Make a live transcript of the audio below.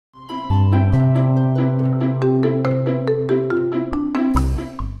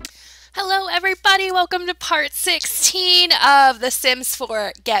welcome to part 16 of The Sims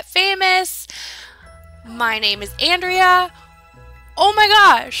 4 Get Famous. My name is Andrea. Oh my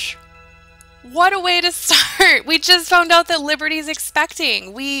gosh! What a way to start! We just found out that Liberty's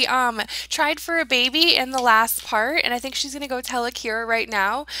expecting. We tried for a baby in the last part, and I think she's gonna go tell Akira right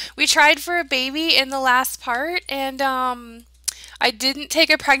now. We tried for a baby in the last part, and I didn't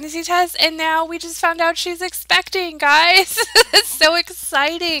take a pregnancy test, and now we just found out she's expecting, guys. It's so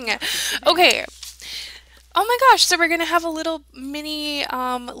exciting. Okay. Oh my gosh, so we're gonna have a little mini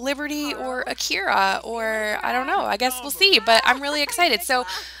Liberty or Akira, or I don't know, I guess we'll see, but I'm really excited. So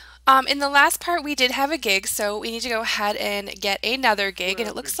in the last part we did have a gig, so we need to go ahead and get another gig, and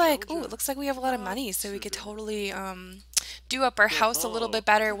it looks like, ooh, it looks like we have a lot of money, so we could totally do up our house a little bit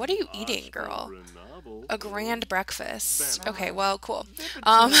better. What are you eating, girl? A grand breakfast. Okay, well, cool.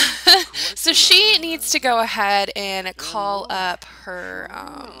 So she needs to go ahead and call up her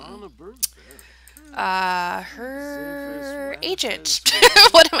her agent.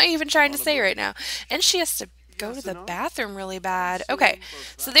 What am I even trying to say right now? And she has to go to the bathroom really bad. Okay,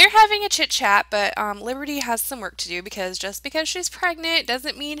 so they're having a chit chat, but Liberty has some work to do because just because she's pregnant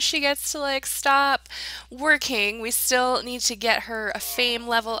doesn't mean she gets to like stop working. We still need to get her a fame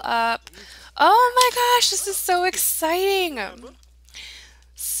level up. Oh my gosh, this is so exciting.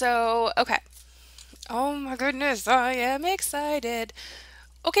 So, okay. Oh my goodness, I am excited.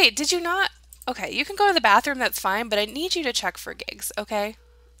 Okay, did you not? Okay, you can go to the bathroom, that's fine, but I need you to check for gigs, okay?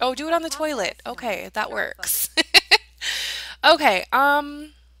 Oh, do it on the toilet. Okay, that works. Okay,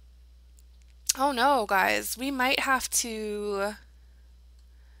 oh no, guys. We might have to...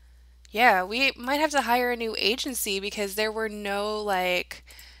 Yeah, we might have to hire a new agency because there were no, like,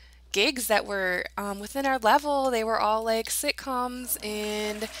 gigs that were within our level. They were all, like, sitcoms,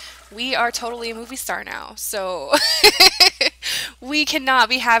 and we are totally a movie star now. So... We cannot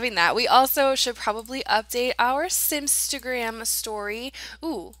be having that. We also should probably update our Simstagram story.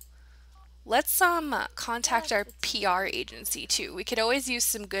 Ooh, let's contact our PR agency too. We could always use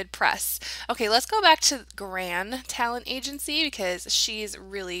some good press. Okay, let's go back to Gran Talent Agency because she's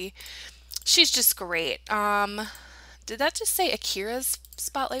just great. Did that just say Akira's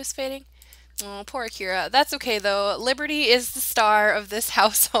spotlight was fading? Oh, poor Akira. That's okay though. Liberty is the star of this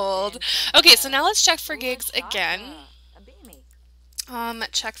household. Okay, so now let's check for gigs again.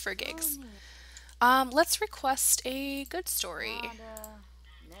 Check for gigs. Let's request a good story.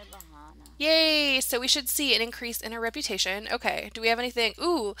 Yay! So we should see an increase in our reputation. Okay, do we have anything?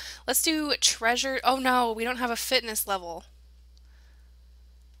 Ooh, let's do treasure. Oh no, we don't have a fitness level.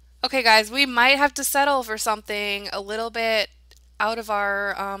 Okay, guys, we might have to settle for something a little bit out of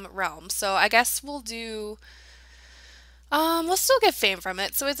our realm. So I guess we'll do... we'll still get fame from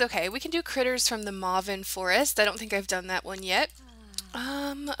it, so it's okay. We can do critters from the Mauvin Forest. I don't think I've done that one yet.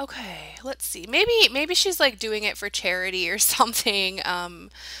 Okay, let's see. Maybe she's like doing it for charity or something.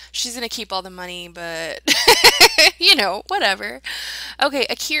 She's gonna keep all the money, but you know, whatever. Okay,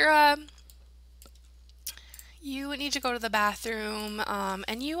 Akira, you need to go to the bathroom,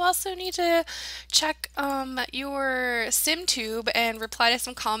 and you also need to check your SimTube and reply to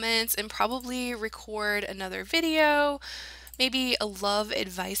some comments and probably record another video. Maybe a love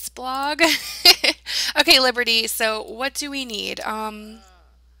advice blog. Okay, Liberty, so what do we need?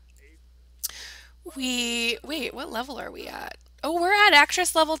 Wait, what level are we at? Oh, we're at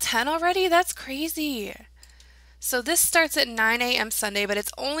actress level 10 already? That's crazy. So this starts at 9 a.m. Sunday, but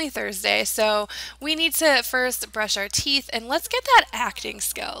it's only Thursday, so we need to first brush our teeth, and let's get that acting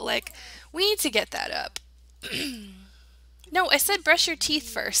skill. Like, we need to get that up. No, I said brush your teeth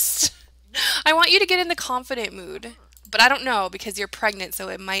first. I want you to get in the confident mood. But I don't know because you're pregnant, so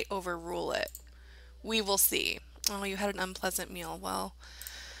it might overrule it. We will see. Oh, you had an unpleasant meal. Well,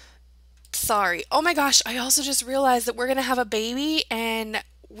 sorry. Oh my gosh, I also just realized that we're going to have a baby and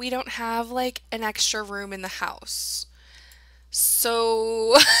we don't have like an extra room in the house.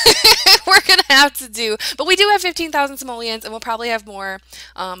 So we're going to have to do, but we do have 15,000 simoleons and we'll probably have more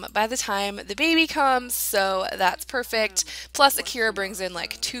by the time the baby comes, so that's perfect. Plus Akira brings in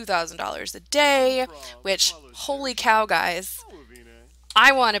like $2,000 a day, which, holy cow, guys,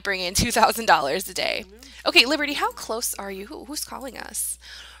 I want to bring in $2,000 a day. Okay, Liberty, how close are you? Who's calling us?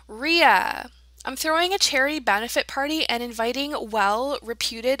 Rhea. I'm throwing a charity benefit party and inviting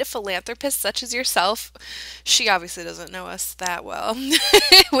well-reputed philanthropists such as yourself. She obviously doesn't know us that well.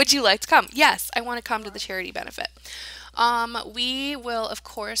 Would you like to come? Yes, I want to come to the charity benefit. We will, of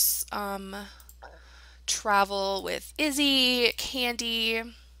course, travel with Izzy, Candy,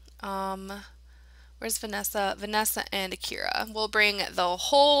 where's Vanessa? Vanessa and Akira. We'll bring the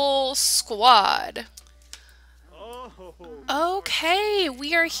whole squad. Okay,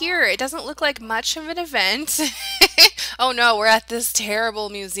 we are here. It doesn't look like much of an event. Oh no, we're at this terrible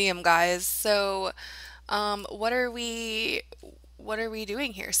museum, guys. So, what are we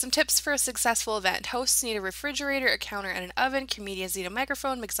doing here? Some tips for a successful event. Hosts need a refrigerator, a counter, and an oven. Comedians need a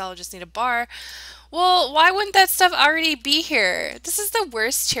microphone. Mixologists need a bar. Well, why wouldn't that stuff already be here? This is the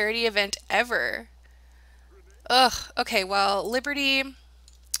worst charity event ever. Ugh. Okay, well, Liberty,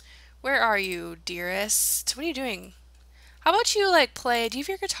 where are you, dearest? What are you doing? How about you like play? Do you have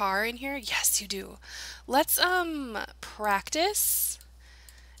your guitar in here? Yes, you do. Let's practice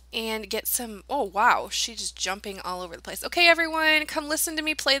and get some. Oh, wow. She's just jumping all over the place. Okay, everyone, come listen to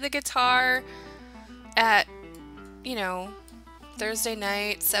me play the guitar at, you know, Thursday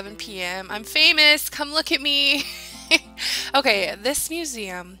night, 7 p.m. I'm famous. Come look at me. Okay, this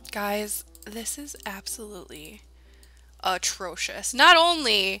museum, guys, this is absolutely atrocious. Not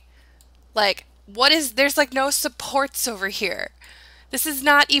only like there's like no supports over here. This is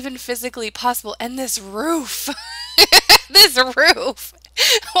not even physically possible. And this roof. This roof.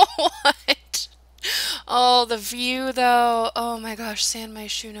 What? Oh, the view though. Oh my gosh, San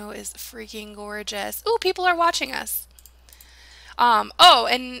Myshuno is freaking gorgeous. Ooh, people are watching us. Oh,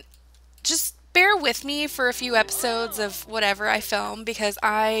 and just bear with me for a few episodes of whatever I film because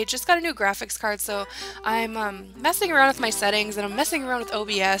I just got a new graphics card, so I'm messing around with my settings and I'm messing around with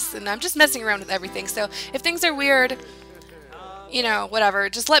OBS and I'm just messing around with everything. So if things are weird, you know, whatever,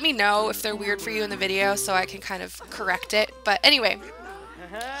 just let me know if they're weird for you in the video so I can kind of correct it. But anyway,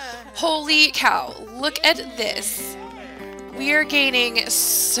 holy cow, look at this. We are gaining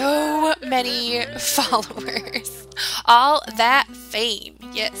so many followers. All that fame,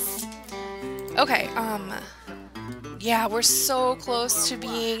 yes. Okay, yeah, we're so close to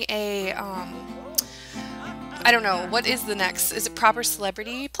being a, I don't know, what is the next? Is it proper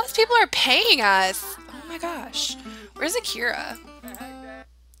celebrity? Plus people are paying us. Oh my gosh. Where's Akira?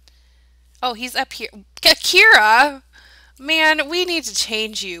 Oh, he's up here. Akira! Man, we need to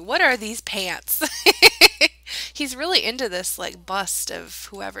change you. What are these pants? He's really into this, like, bust of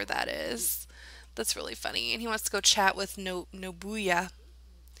whoever that is. That's really funny. And he wants to go chat with Nobuya.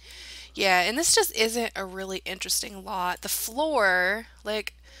 Yeah, and this just isn't a really interesting lot. The floor,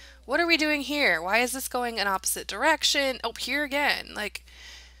 like, what are we doing here? Why is this going in opposite direction? Oh, here again. Like,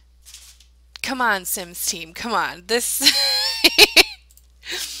 come on, Sims team. Come on. This...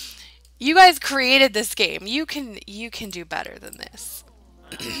 You guys created this game. You can do better than this.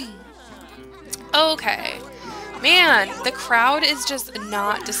 Okay. Man, the crowd is just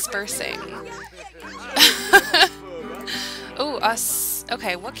not dispersing. Oh, us.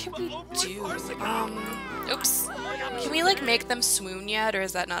 Okay, what can we do? Oops. Can we like make them swoon yet, or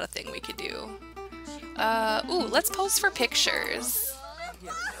is that not a thing we could do? Ooh, let's pose for pictures.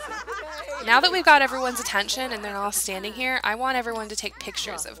 Now that we've got everyone's attention and they're all standing here, I want everyone to take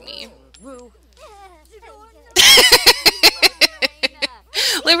pictures of me.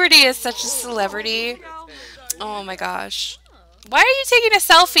 Liberty is such a celebrity. Oh my gosh. Why are you taking a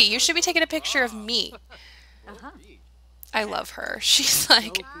selfie? You should be taking a picture of me. I love her. She's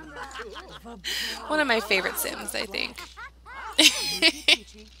like one of my favorite Sims, I think.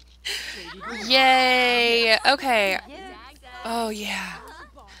 Yay. Okay. Oh yeah.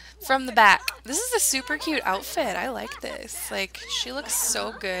 From the back. This is a super cute outfit. I like this. Like, she looks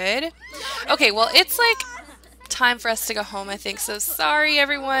so good. Okay, well, it's like time for us to go home, I think. So sorry,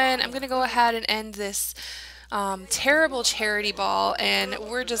 everyone. I'm going to go ahead and end this terrible charity ball, and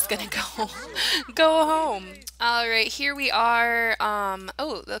we're just going to go home. All right, here we are.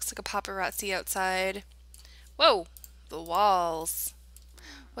 Oh, it looks like a paparazzi outside. Whoa, the walls.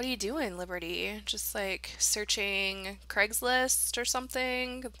 What are you doing, Liberty? Just like searching Craigslist or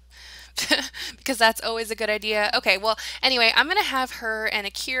something? Because that's always a good idea. Okay, well, anyway, I'm going to have her and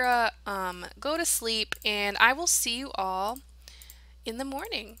Akira go to sleep, and I will see you all in the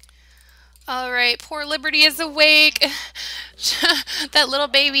morning. All right, poor Liberty is awake. That little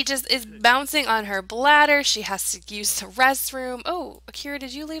baby just is bouncing on her bladder. She has to use the restroom. Oh, Akira,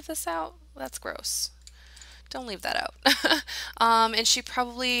 did you leave this out? That's gross. Don't leave that out. And she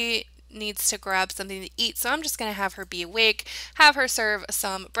probably needs to grab something to eat, so I'm just going to have her be awake, have her serve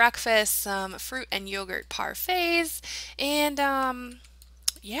some breakfast, some fruit and yogurt parfaits, and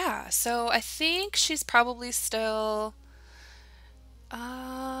yeah, so I think she's probably still,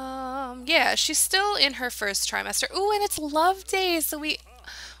 yeah, she's still in her first trimester. Ooh, and it's love days, so we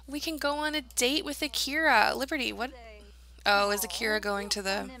can go on a date with Akira. Liberty, what? Oh, is Akira going to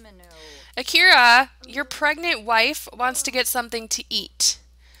the... Akira, your pregnant wife wants to get something to eat.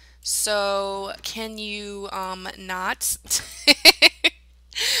 So, can you, not?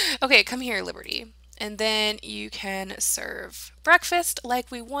 Okay, come here, Liberty. And then you can serve breakfast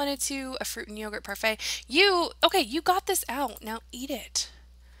like we wanted to, a fruit and yogurt parfait. Okay, you got this out. Now eat it.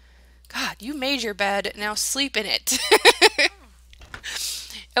 God, you made your bed. Now sleep in it.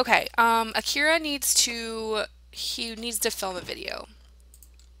 Okay, Akira he needs to film a video.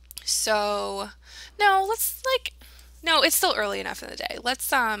 So, no, no, it's still early enough in the day.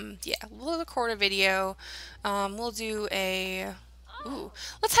 Yeah, we'll record a video. We'll do ooh,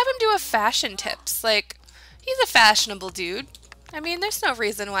 let's have him do a fashion tips. Like, he's a fashionable dude. I mean, there's no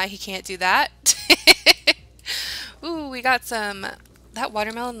reason why he can't do that. Ooh, we got that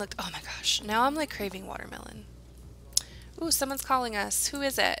watermelon looked, oh my gosh, now I'm like craving watermelon. Ooh, someone's calling us. Who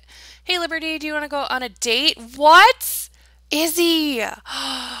is it? Hey, Liberty, do you want to go on a date? What? Izzy!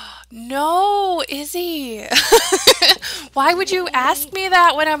 No, Izzy. Why would you ask me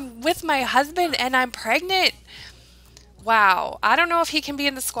that when I'm with my husband and I'm pregnant? Wow. I don't know if he can be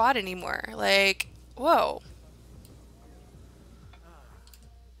in the squad anymore. Like, whoa.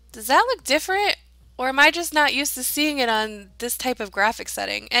 Does that look different? Or am I just not used to seeing it on this type of graphic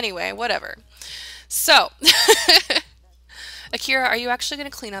setting? Anyway, whatever. So, Akira, are you actually going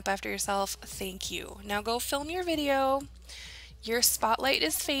to clean up after yourself? Thank you. Now go film your video. Your spotlight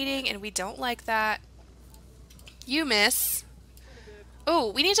is fading and we don't like that. You miss.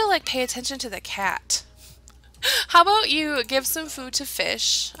 Oh, we need to like pay attention to the cat. How about you give some food to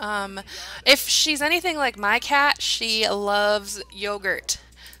fish? If she's anything like my cat, she loves yogurt.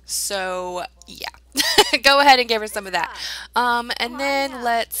 So, yeah. Go ahead and give her some of that. And then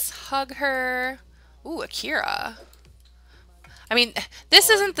let's hug her. Ooh, Akira. I mean, this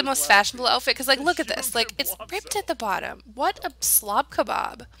isn't the most fashionable outfit because, like, look at this. Like, it's ripped at the bottom. What a slob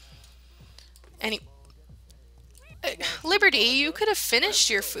kebab. Liberty, you could have finished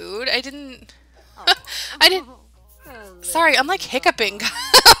your food. I didn't. Sorry, I'm like hiccuping.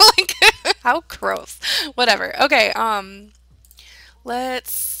 Like, how gross. Whatever. Okay,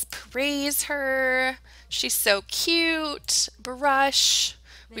 let's praise her. She's so cute. Brush.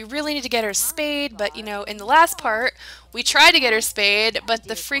 We really need to get her spayed, but you know, in the last part, we tried to get her spayed, but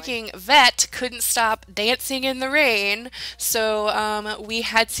the freaking vet couldn't stop dancing in the rain, so we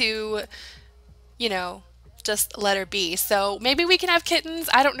had to, you know, just let her be. So maybe we can have kittens.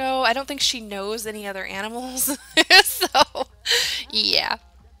 I don't know. I don't think she knows any other animals. So, yeah.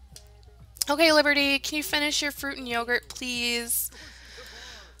 Okay, Liberty, can you finish your fruit and yogurt, please?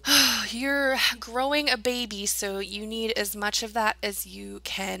 You're growing a baby, so you need as much of that as you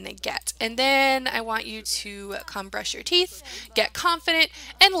can get. And then I want you to come brush your teeth, get confident,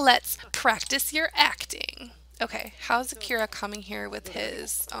 and let's practice your acting. Okay, how's Akira coming here with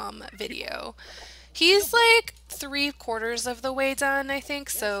his video? He's like 3/4 of the way done, I think,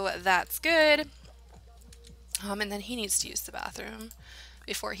 so that's good. And then he needs to use the bathroom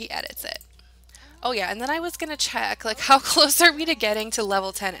before he edits it. Oh yeah, and then I was gonna check, like, how close are we to getting to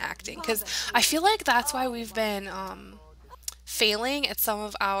level 10 acting? Because I feel like that's why we've been failing at some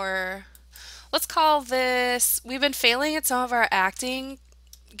of our, let's call this, we've been failing at some of our acting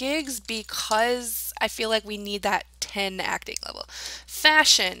gigs because I feel like we need that 10 acting level.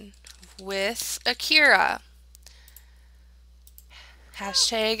 Fashion with Akira.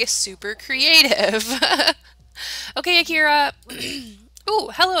 Hashtag super creative. Okay, Akira.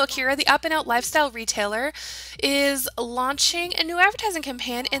 Ooh, hello Akira. The Up and Out Lifestyle Retailer is launching a new advertising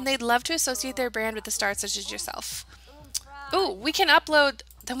campaign and they'd love to associate their brand with the stars such as yourself. Ooh, we can upload,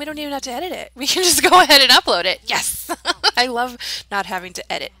 then we don't even have to edit it. We can just go ahead and upload it. Yes! I love not having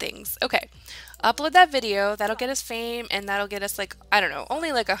to edit things. Okay, upload that video. That'll get us fame and that'll get us like, I don't know,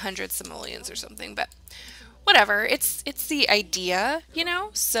 only like 100 simoleons or something, but whatever. It's the idea, you know?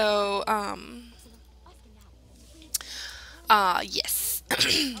 So, yes.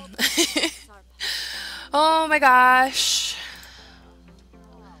 Oh my gosh.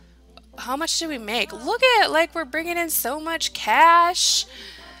 How much did we make? Look at, like, we're bringing in so much cash.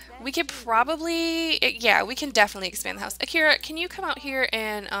 We could probably, yeah, we can definitely expand the house. Akira, can you come out here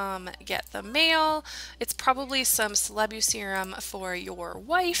and get the mail? It's probably some Celebuserum for your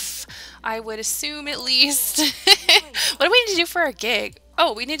wife, I would assume at least. What do we need to do for our gig?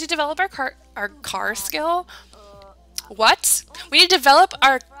 Oh, we need to develop our car skill. What? We need to develop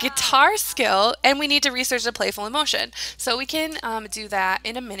our guitar skill and we need to research the playful emotion. So we can do that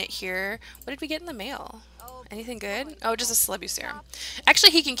in a minute here. What did we get in the mail? Anything good? Oh, just a Celebuserum.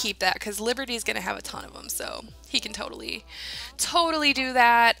 Actually, he can keep that because Liberty's going to have a ton of them. So he can totally do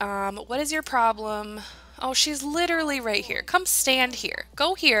that. What is your problem? Oh, she's literally right here. Come stand here.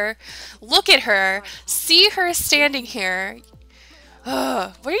 Go here. Look at her. See her standing here.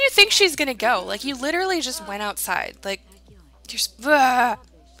 Ugh, where do you think she's gonna go? Like, you literally just went outside. Like, you're... I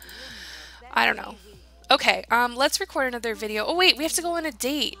don't know. Okay, let's record another video. Oh wait, we have to go on a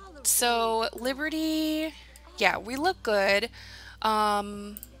date. So, Liberty, yeah, we look good.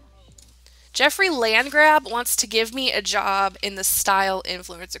 Um, Jeffrey Landgrab wants to give me a job in the style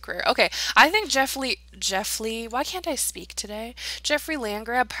influencer career. Okay, I think Jeffrey, why can't I speak today? Jeffrey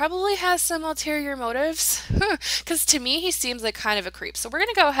Landgrab probably has some ulterior motives. Because to me, he seems like kind of a creep. So we're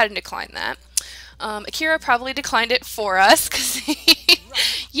going to go ahead and decline that. Akira probably declined it for us because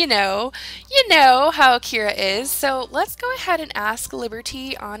you know how Akira is. So let's go ahead and ask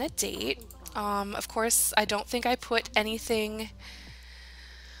Liberty on a date. Of course, I don't think I put anything.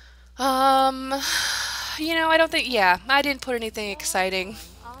 Um, I don't think, yeah, I didn't put anything exciting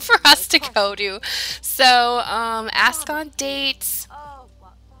for us to go to. So, ask on dates.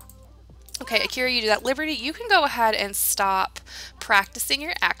 Okay, Akira, you do that. Liberty, you can go ahead and stop practicing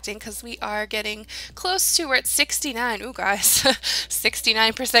your acting because we are getting close to, we're at 69. Ooh, guys,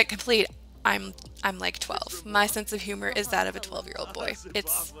 69% complete. I'm like 12. My sense of humor is that of a 12-year-old boy.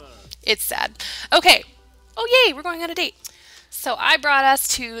 It's sad. Okay. Oh, yay, we're going on a date. So I brought us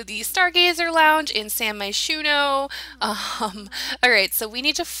to the Stargazer Lounge in San Myshuno. All right, so we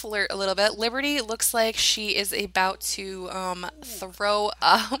need to flirt a little bit. Liberty looks like she is about to throw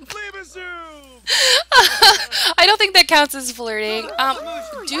up. I don't think that counts as flirting.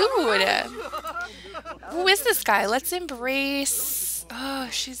 Dude, who is this guy? Let's embrace.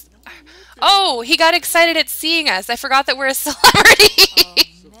 Oh, he got excited at seeing us. I forgot that we're a celebrity.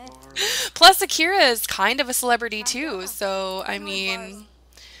 Plus, Akira is kind of a celebrity too, so I mean...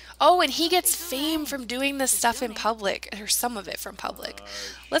 Oh, and he gets fame from doing this stuff in public, or some of it from public.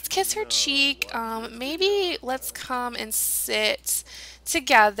 Let's kiss her cheek. Maybe let's come and sit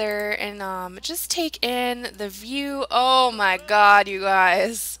together and just take in the view. Oh my god, you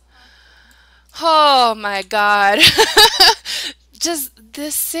guys. Oh my god. Just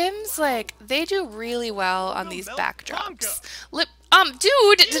the Sims, like, they do really well on these backdrops.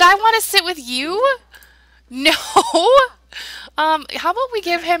 Dude, did I want to sit with you? No. How about we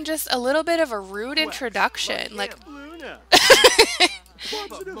give him just a little bit of a rude introduction? Like,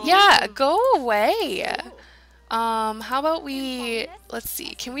 yeah, go away. How about let's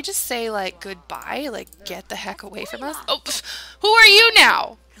see, can we just say, like, goodbye? Like, get the heck away from us? Oh, who are you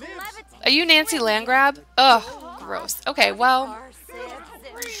now? Are you Nancy Landgrab? Ugh, gross. Okay, well,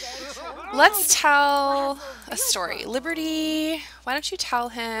 let's tell a story. Liberty, why don't you tell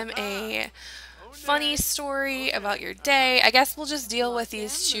him a funny story about your day? I guess we'll just deal with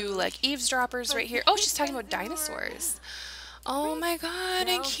these two, like, eavesdroppers right here. Oh, she's talking about dinosaurs. Oh my god,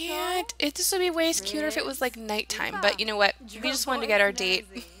 I can't. This would be way cuter if it was, like, nighttime. But you know what? We just wanted to get our date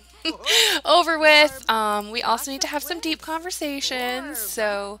over with. We also need to have some deep conversations.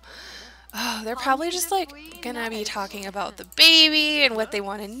 So... Oh, they're probably just, like, gonna be talking about the baby and what they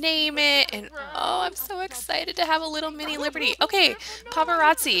want to name it. And, oh, I'm so excited to have a little mini Liberty. Okay,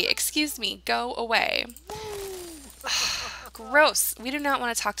 paparazzi, excuse me, go away. Gross. We do not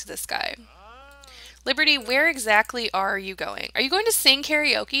want to talk to this guy. Liberty, where exactly are you going? Are you going to sing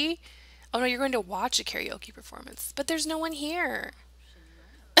karaoke? Oh, no, you're going to watch a karaoke performance. But there's no one here.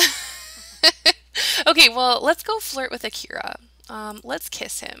 Okay, well, let's go flirt with Akira. Let's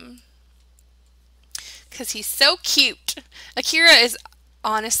kiss him. Because he's so cute. Akira is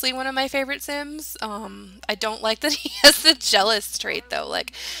honestly one of my favorite Sims. I don't like that he has the jealous trait, though.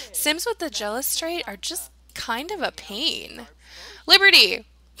 Like, Sims with the jealous trait are just kind of a pain. Liberty!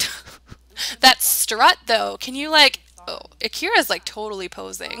 That strut, though. Can you, like... Oh, Akira's, like, totally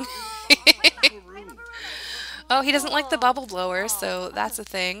posing. Oh, he doesn't like the bubble blower, so that's a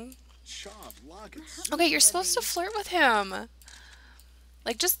thing. Okay, you're supposed to flirt with him.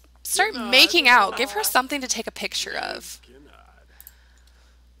 Like, just... Start making out. Give her something to take a picture of.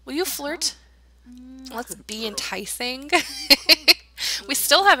 Will you flirt? Let's be enticing. We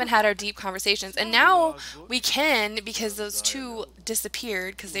still haven't had our deep conversations. And now we can because those two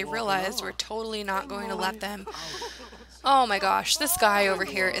disappeared because they realized we're totally not going to let them. Oh my gosh, this guy over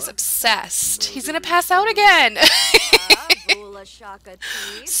here is obsessed. He's going to pass out again.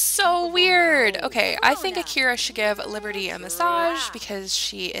 So weird. Okay, I think Akira should give Liberty a massage because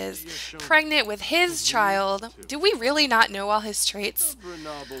she is pregnant with his child. Do we really not know all his traits?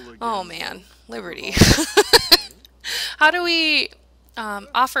 Oh man, Liberty. How do we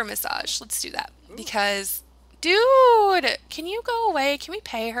offer a massage? Let's do that because, dude, can you go away? Can we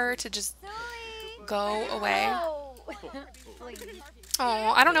pay her to just go away?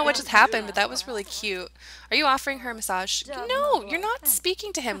 Oh, I don't know what just happened, but that was really cute. Are you offering her a massage? No, you're not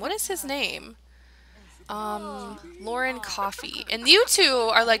speaking to him. What is his name? Lauren Coffee. And you two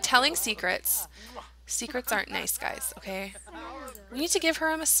are, like, telling secrets. Secrets aren't nice, guys, okay? We need to give her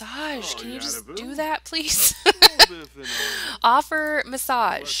a massage. Can you just do that, please? Offer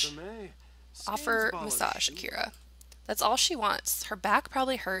massage. Offer massage, Akira. That's all she wants. Her back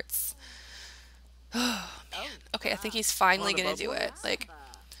probably hurts. Oh, man. Okay, I think he's finally gonna do it. Like,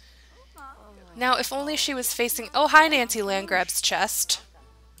 now, if only she was facing... Oh, hi, Nancy Landgrab's chest.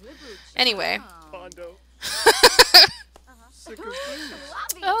 Anyway.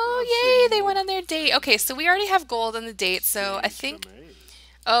 Oh, yay, they went on their date. Okay, so we already have gold on the date, so I think...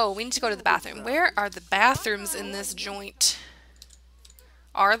 Oh, we need to go to the bathroom. Where are the bathrooms in this joint?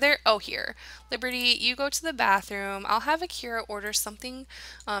 Are there? Oh, here. Liberty, you go to the bathroom. I'll have Akira order something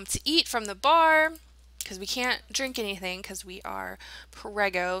to eat from the bar, because we can't drink anything because we are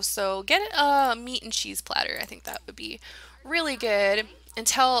prego. So get a meat and cheese platter. I think that would be really good. And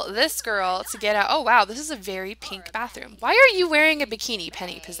tell this girl to get out. Oh, wow, this is a very pink bathroom. Why are you wearing a bikini,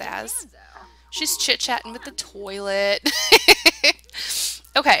 Penny Pizzazz? She's chit-chatting with the toilet.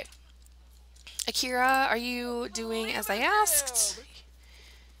 Okay. Akira, are you doing as I asked?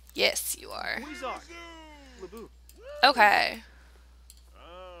 Yes, you are. Okay.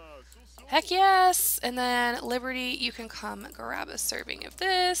 Heck yes! And then, Liberty, you can come grab a serving of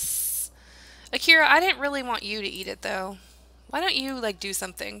this. Akira, I didn't really want you to eat it, though. Why don't you, like, do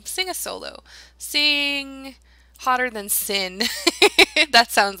something? Sing a solo. Sing Hotter Than Sin.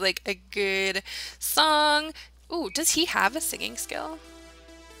 That sounds like a good song. Ooh, does he have a singing skill?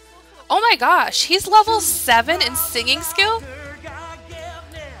 Oh my gosh, he's level 7 in singing skill?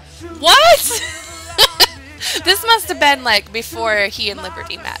 What? This must have been, like, before he and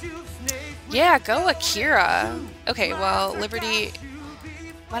Liberty met. Yeah, go Akira. Okay, well, Liberty,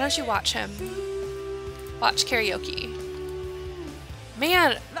 why don't you watch him? Watch karaoke.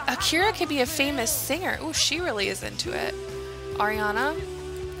 Man, Akira could be a famous singer. Ooh, she really is into it. Ariana?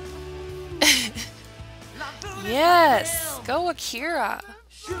 Yes, go Akira.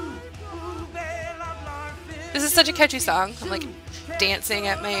 This is such a catchy song. I'm like dancing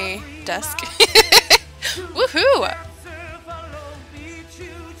at my desk. Woohoo!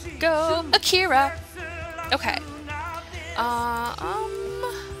 Go Akira. Okay.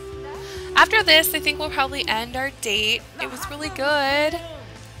 After this, I think we'll probably end our date. It was really good.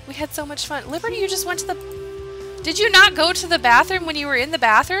 We had so much fun. Liberty, you just went to the... Did you not go to the bathroom when you were in the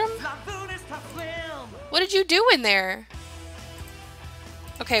bathroom? What did you do in there?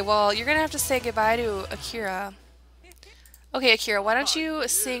 Okay, well, you're gonna have to say goodbye to Akira. Okay, Akira, why don't you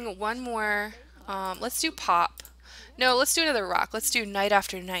sing one more... let's do pop. No, let's do another rock. Let's do Night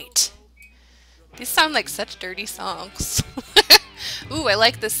After Night. These sound like such dirty songs. Ooh, I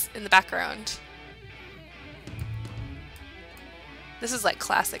like this in the background. This is like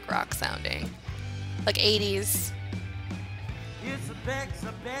classic rock sounding. Like 80s.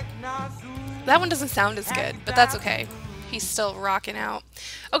 That one doesn't sound as good, but that's okay. He's still rocking out.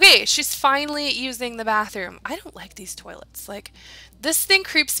 Okay, she's finally using the bathroom. I don't like these toilets. Like, this thing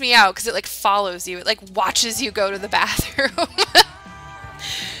creeps me out because it like follows you. It like watches you go to the bathroom.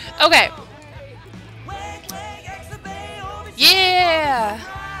 Okay. Yeah!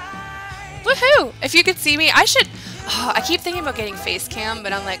 Woohoo! If you could see me, I should... Oh, I keep thinking about getting face cam,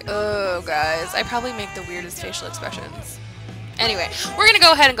 but I'm like, oh, guys, I probably make the weirdest facial expressions. Anyway, we're going to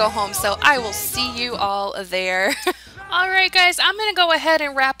go ahead and go home, so I will see you all there. Alright guys, I'm going to go ahead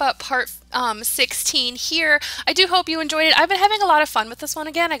and wrap up part 16 here. I do hope you enjoyed it. I've been having a lot of fun with this one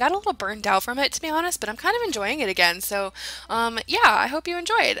again. I got a little burned out from it, to be honest, but I'm kind of enjoying it again. So, yeah, I hope you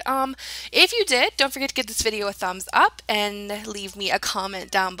enjoyed. If you did, don't forget to give this video a thumbs up and leave me a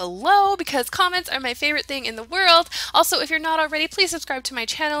comment down below because comments are my favorite thing in the world. Also, if you're not already, please subscribe to my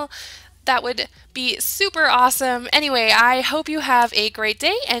channel. That would be super awesome. Anyway, I hope you have a great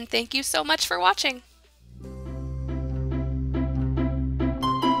day and thank you so much for watching.